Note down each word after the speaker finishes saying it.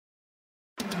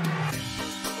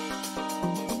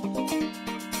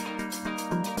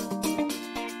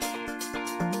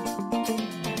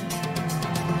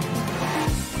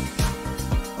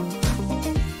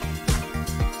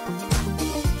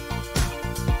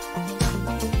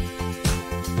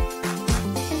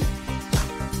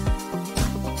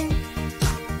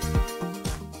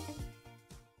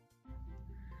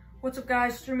What's up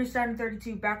guys,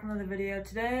 StreamingStatin32 back with another video.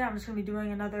 Today I'm just going to be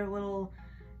doing another little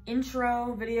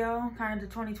intro video kind of to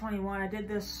 2021. I did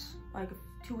this like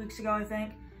 2 weeks ago I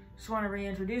think. Just want to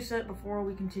reintroduce it before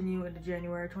we continue into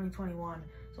January 2021.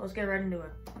 So let's get right into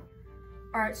it.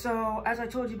 Alright, so as I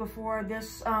told you before,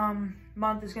 this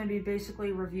month is going to be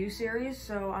basically a review series.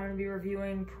 So I'm going to be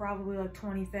reviewing probably like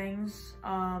 20 things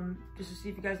just to see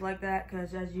if you guys like that,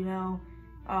 because as you know,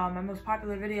 my most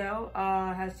popular video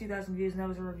has 2,000 views and that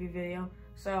was a review video.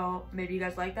 So maybe you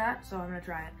guys like that, so I'm gonna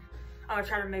try it. I'll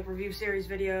try to make review series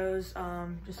videos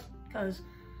just because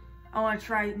I want to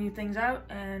try new things out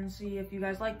and see if you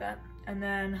guys like that. And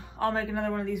then I'll make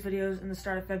another one of these videos in the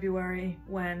start of February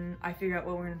when I figure out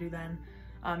what we're gonna do then.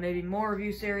 Maybe more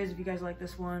review series if you guys like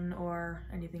this one or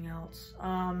anything else.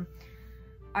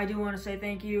 I do want to say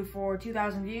thank you for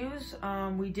 2,000 views.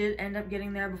 We did end up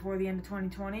getting there before the end of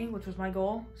 2020, which was my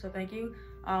goal, so thank you.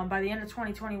 By the end of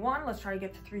 2021, let's try to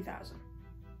get to 3,000,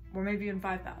 or maybe even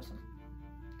 5,000.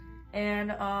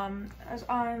 And as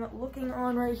I'm looking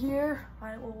on right here,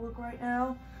 I will look right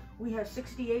now, we have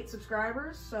 68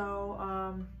 subscribers,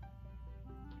 so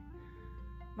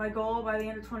my goal by the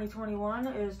end of 2021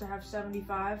 is to have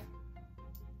 75.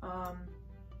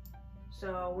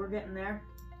 So we're getting there.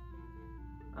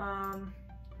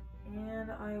 And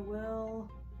I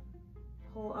will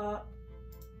pull up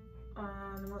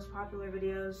the most popular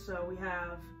videos. So we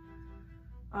have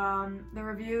the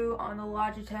review on the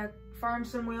Logitech Farm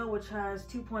Sim Wheel, which has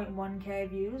 2.1k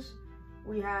views.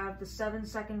 We have the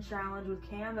 7-second challenge with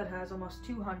Cam that has almost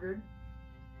 200.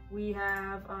 We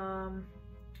have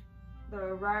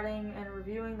the riding and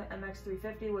reviewing the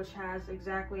MX350, which has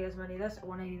exactly as many as this at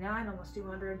 189, almost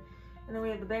 200. And then we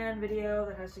have the band video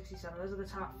that has 67. Those are the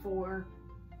top 4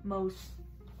 most,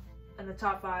 and the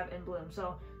top 5 in Bloom.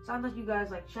 So sounds like you guys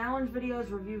like challenge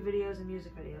videos, review videos, and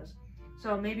music videos.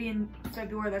 So maybe in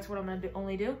February that's what I'm gonna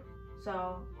only do.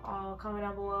 So I'll comment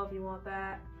down below if you want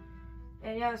that.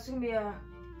 And yeah, this is gonna be a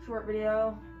short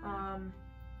video.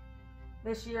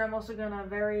 This year I'm also gonna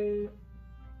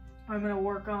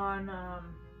work on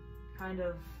kind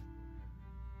of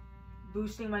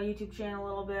boosting my YouTube channel a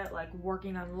little bit, like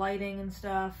working on lighting and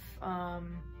stuff,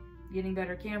 getting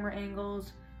better camera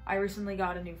angles. I recently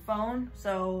got a new phone,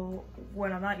 so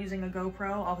when I'm not using a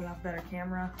GoPro, I'll have a better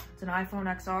camera. It's an iPhone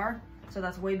XR, so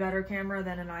that's way better camera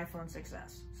than an iPhone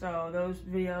 6S. So those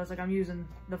videos, like I'm using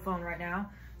the phone right now,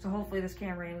 so hopefully this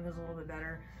camera angle is a little bit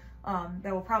better.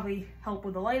 That will probably help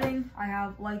with the lighting. I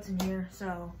have lights in here,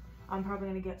 so I'm probably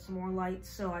gonna get some more lights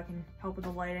so I can help with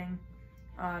the lighting.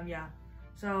 Yeah.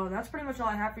 So that's pretty much all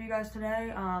I have for you guys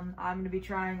today. I'm going to be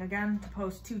trying again to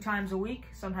post 2 times a week,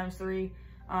 sometimes 3.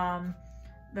 The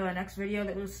next video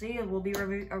that you'll see will be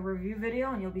a review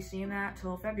video, and you'll be seeing that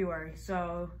till February.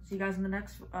 So see you guys in the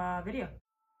next video.